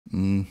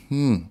Today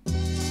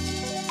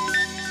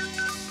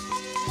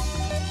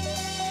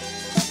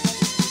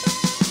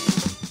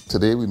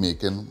we're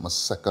making my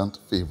second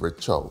favorite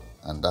chow,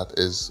 and that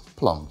is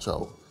plum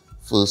chow.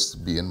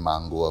 First being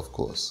mango, of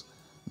course.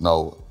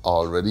 Now, I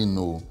already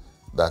know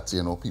that,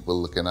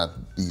 people looking at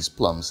these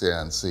plums here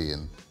and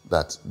saying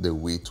that they're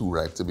way too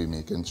ripe to be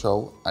making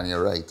chow, and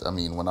you're right. I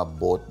mean, when I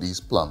bought these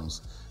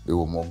plums, they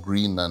were more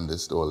green than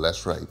this, they were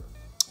less ripe.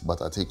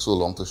 But I take so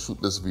long to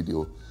shoot this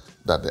video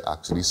that they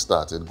actually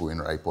started going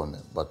ripe on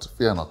them. But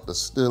fear not, they're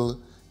still,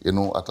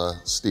 at a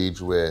stage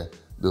where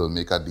they'll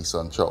make a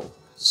decent chow.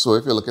 So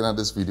if you're looking at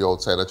this video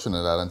outside of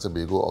Trinidad and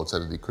Tobago,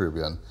 outside of the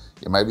Caribbean,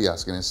 you might be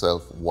asking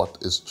yourself, what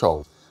is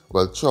chow?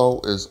 Well,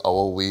 chow is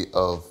our way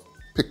of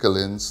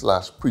pickling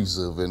 /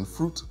 preserving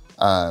fruit,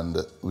 and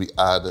we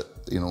add,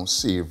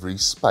 savory,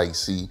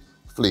 spicy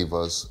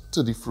flavors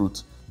to the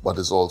fruit, but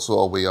it's also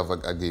a way of,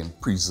 again,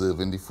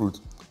 preserving the fruit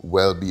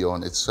well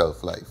beyond its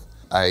shelf life.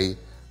 I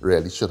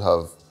really should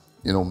have,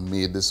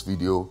 made this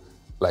video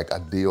like a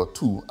day or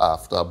two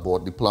after I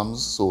bought the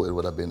plums, so it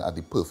would have been at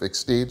the perfect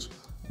stage.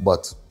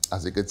 But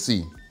as you can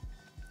see,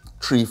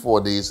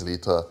 3-4 days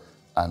later,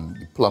 and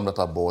the plum that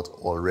I bought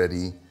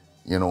already,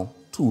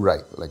 too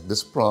ripe. Like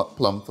this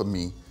plum for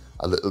me,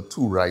 a little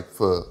too ripe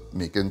for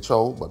making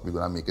chow, but we're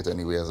gonna make it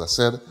anyway, as I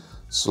said.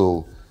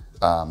 So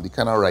the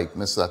kind of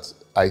ripeness that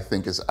I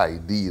think is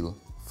ideal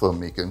for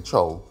making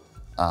chow,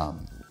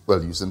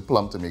 using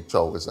plum to make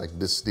chow is like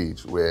this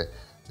stage where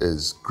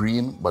it's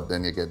green, but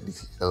then you get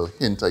a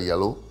hint of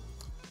yellow.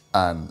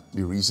 And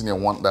the reason you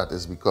want that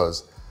is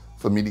because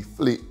for me, the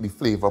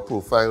flavor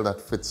profile that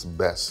fits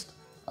best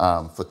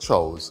for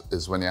chows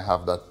is when you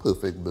have that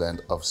perfect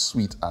blend of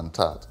sweet and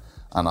tart.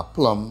 And a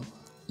plum,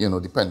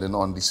 depending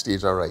on the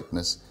stage of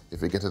ripeness,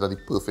 if you get it at the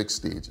perfect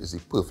stage, is the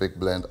perfect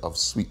blend of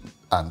sweet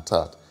and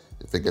tart.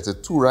 If you get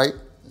it too ripe,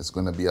 it's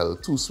going to be a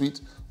little too sweet.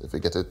 If you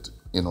get it,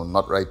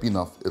 not ripe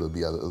enough, it'll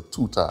be a little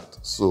too tart.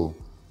 So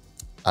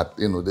at,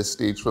 this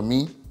stage for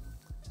me,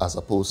 as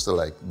opposed to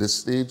like this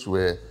stage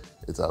where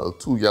it's a little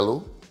too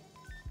yellow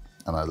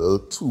and a little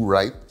too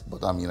ripe,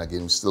 but I mean,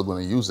 again, we're still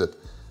going to use it,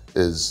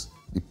 is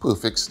the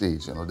perfect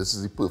stage. This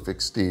is the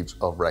perfect stage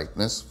of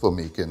ripeness for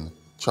making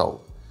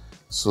chow.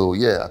 So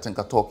yeah, I think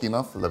I talk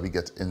enough. Let me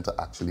get into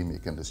actually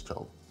making this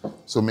chow.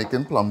 So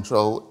making plum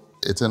chow,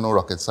 it's no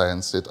rocket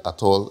science it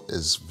at all.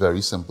 It's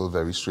very simple,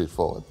 very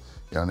straightforward.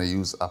 You're going to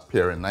use a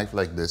paring knife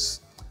like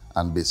this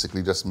and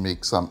basically just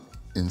make some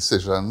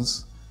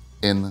incisions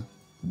in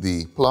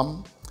the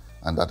plum,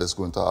 and that is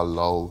going to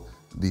allow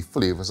the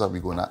flavors that we're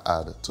going to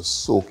add to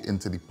soak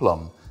into the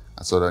plum.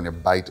 And so when you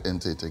bite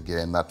into it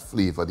again, that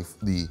flavor,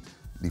 the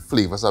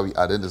flavors that we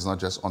added is not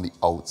just on the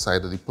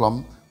outside of the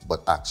plum,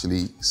 but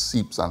actually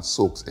seeps and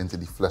soaks into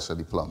the flesh of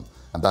the plum.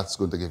 And that's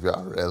going to give you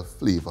a real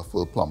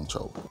flavorful plum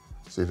chow.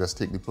 So you just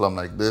take the plum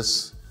like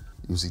this,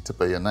 use the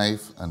tip of your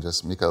knife and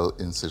just make a little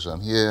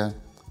incision here,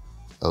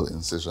 a little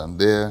incision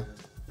there,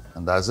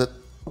 and that's it.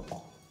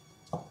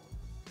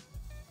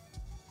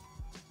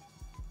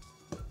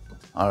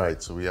 All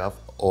right, so we have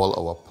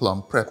all our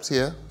plum prepped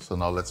here. So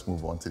now let's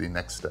move on to the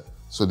next step.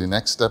 So the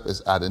next step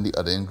is adding the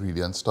other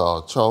ingredients to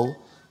our chow.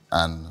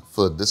 And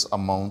for this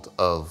amount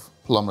of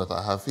plum that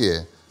I have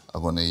here,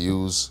 I'm going to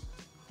use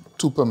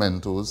 2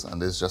 pimentos,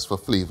 and this is just for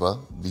flavor.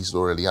 These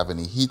don't really have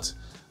any heat.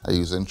 I'm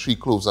using 3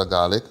 cloves of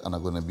garlic, and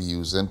I'm going to be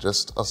using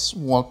just a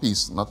small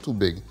piece, not too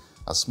big,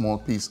 a small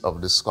piece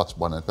of this Scotch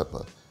bonnet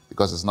pepper,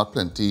 because it's not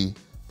plenty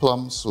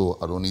plum, so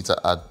I don't need to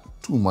add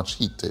too much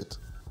heat to it.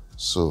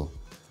 So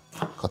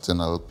cut in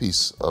a little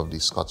piece of the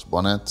Scotch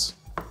bonnet.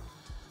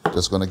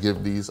 Just going to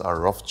give these a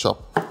rough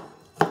chop.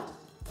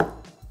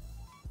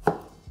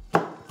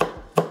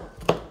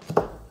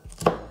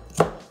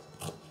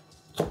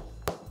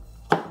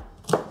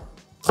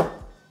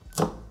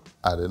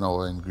 Adding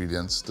our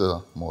ingredients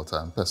to mortar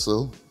and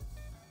pestle.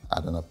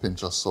 Adding a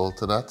pinch of salt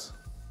to that.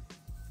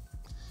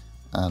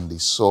 And the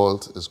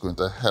salt is going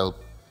to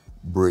help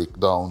break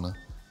down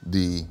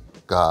the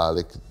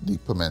garlic, the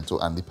pimento,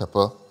 and the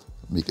pepper.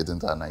 Make it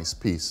into a nice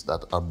paste.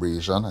 That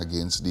abrasion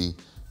against the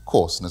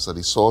coarseness of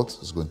the salt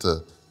is going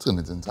to turn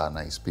it into a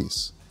nice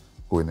paste.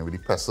 Going in with the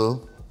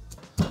pestle.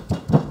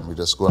 We're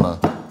just gonna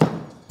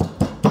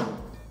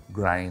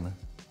grind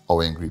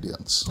our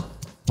ingredients.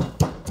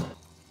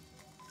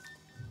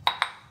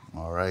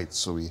 All right,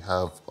 so we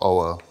have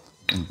our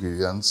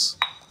ingredients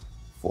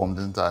formed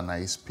into a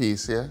nice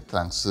paste here,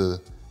 thanks to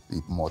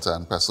the mortar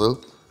and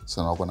pestle.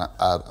 So now I'm gonna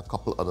add a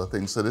couple other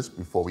things to this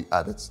before we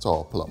add it to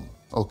our plum.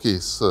 Okay,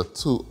 so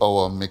to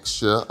our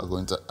mixture, I'm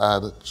going to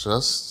add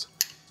just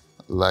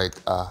like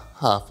a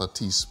 ½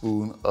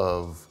 teaspoon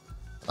of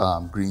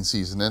green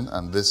seasoning,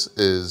 and this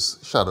is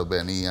shadow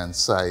benny and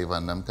chive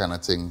and them kind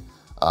of thing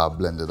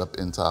blended up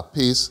into a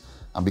paste.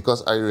 And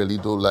because I really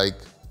don't like,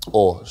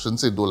 or shouldn't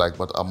say don't like,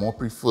 but I more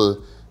prefer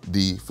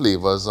the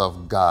flavors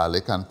of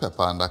garlic and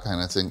pepper and that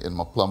kind of thing in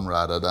my plum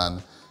rather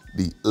than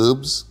the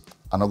herbs,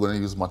 I'm not going to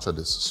use much of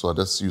this. So I'm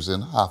just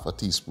using ½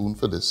 teaspoon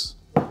for this.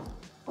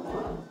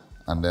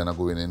 And then I'm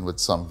going in with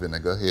some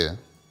vinegar here.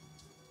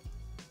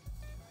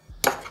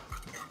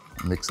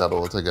 Mix that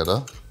all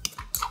together.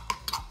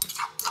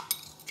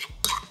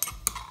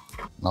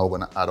 Now we're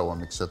gonna add our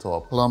mixture to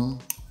our plum.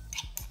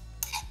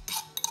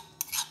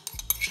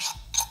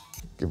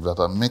 Give that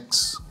a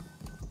mix.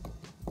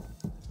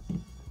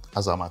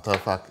 As a matter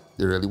of fact,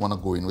 you really wanna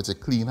go in with your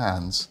clean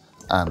hands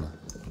and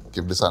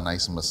give this a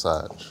nice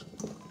massage.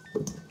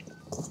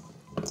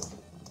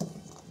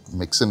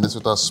 Mixing this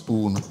with a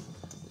spoon,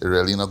 it's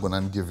really not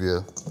gonna give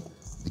you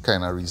the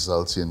kind of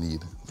results you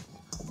need.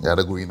 You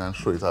gotta go in and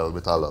show it a little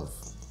bit of love.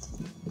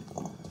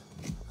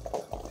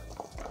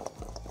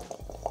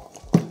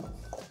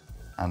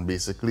 And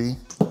basically,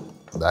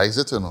 that is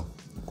it, you know.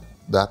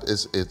 That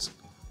is it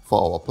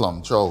for our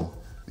plum chow.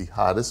 The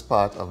hardest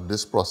part of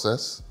this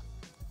process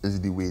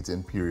is the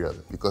waiting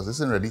period, because this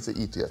isn't ready to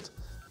eat yet.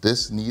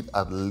 This needs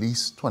at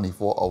least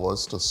 24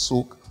 hours to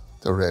soak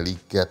to really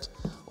get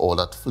all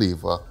that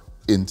flavor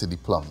into the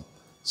plum.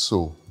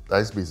 So that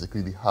is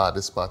basically the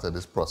hardest part of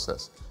this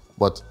process.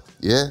 But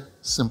yeah,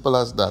 simple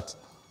as that.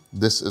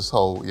 This is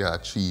how you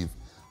achieve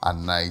a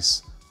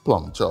nice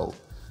plum chow.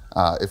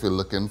 If you're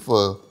looking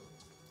for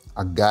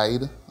a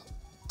guide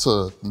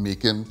to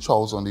making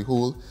chows on the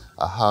whole,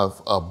 I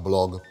have a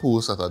blog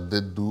post that I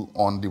did do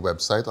on the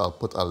website. I'll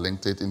put a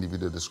link to it in the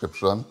video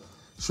description,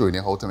 showing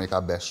you how to make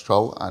a Bess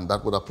chow, and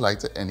that would apply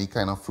to any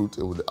kind of fruit.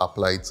 It would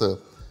apply to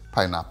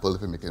pineapple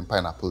if you're making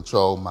pineapple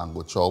chow,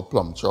 mango chow,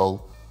 plum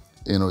chow.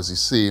 You know, it's the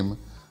same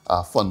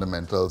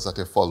fundamentals that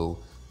you follow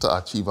to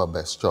achieve a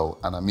Bess chow.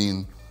 And I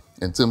mean,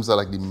 in terms of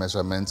like the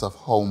measurements of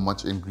how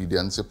much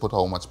ingredients you put,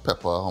 how much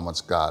pepper, how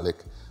much garlic,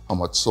 how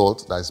much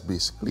salt, that's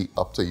basically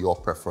up to your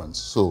preference.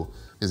 So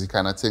it's the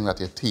kind of thing that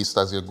you taste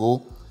as you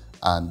go,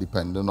 and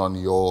depending on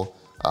your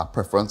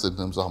preference in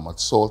terms of how much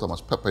salt, how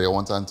much pepper you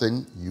want and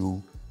thing,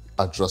 you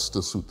adjust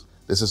to suit.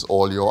 This is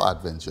all your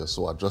adventure,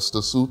 so adjust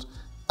to suit.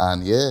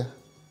 And yeah,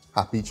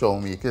 happy chow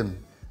making.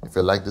 If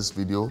you like this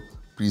video,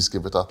 please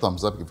give it a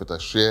thumbs up, give it a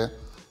share,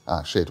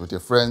 share it with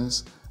your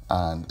friends.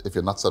 And if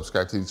you're not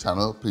subscribed to the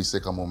channel, please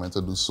take a moment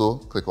to do so.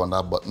 Click on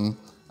that button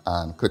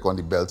and click on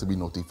the bell to be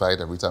notified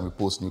every time we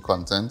post new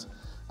content.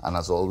 And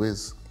as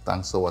always,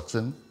 thanks for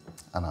watching,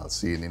 and I'll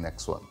see you in the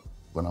next one.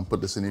 When I put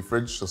this in the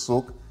fridge to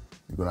soak,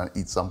 you're gonna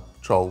eat some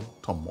chow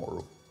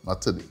tomorrow.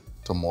 Not today.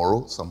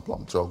 Tomorrow, some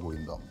plum chow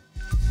going down.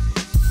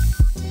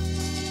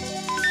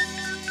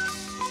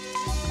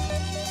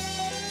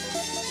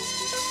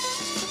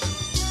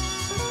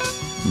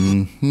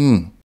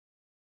 Mm-hmm.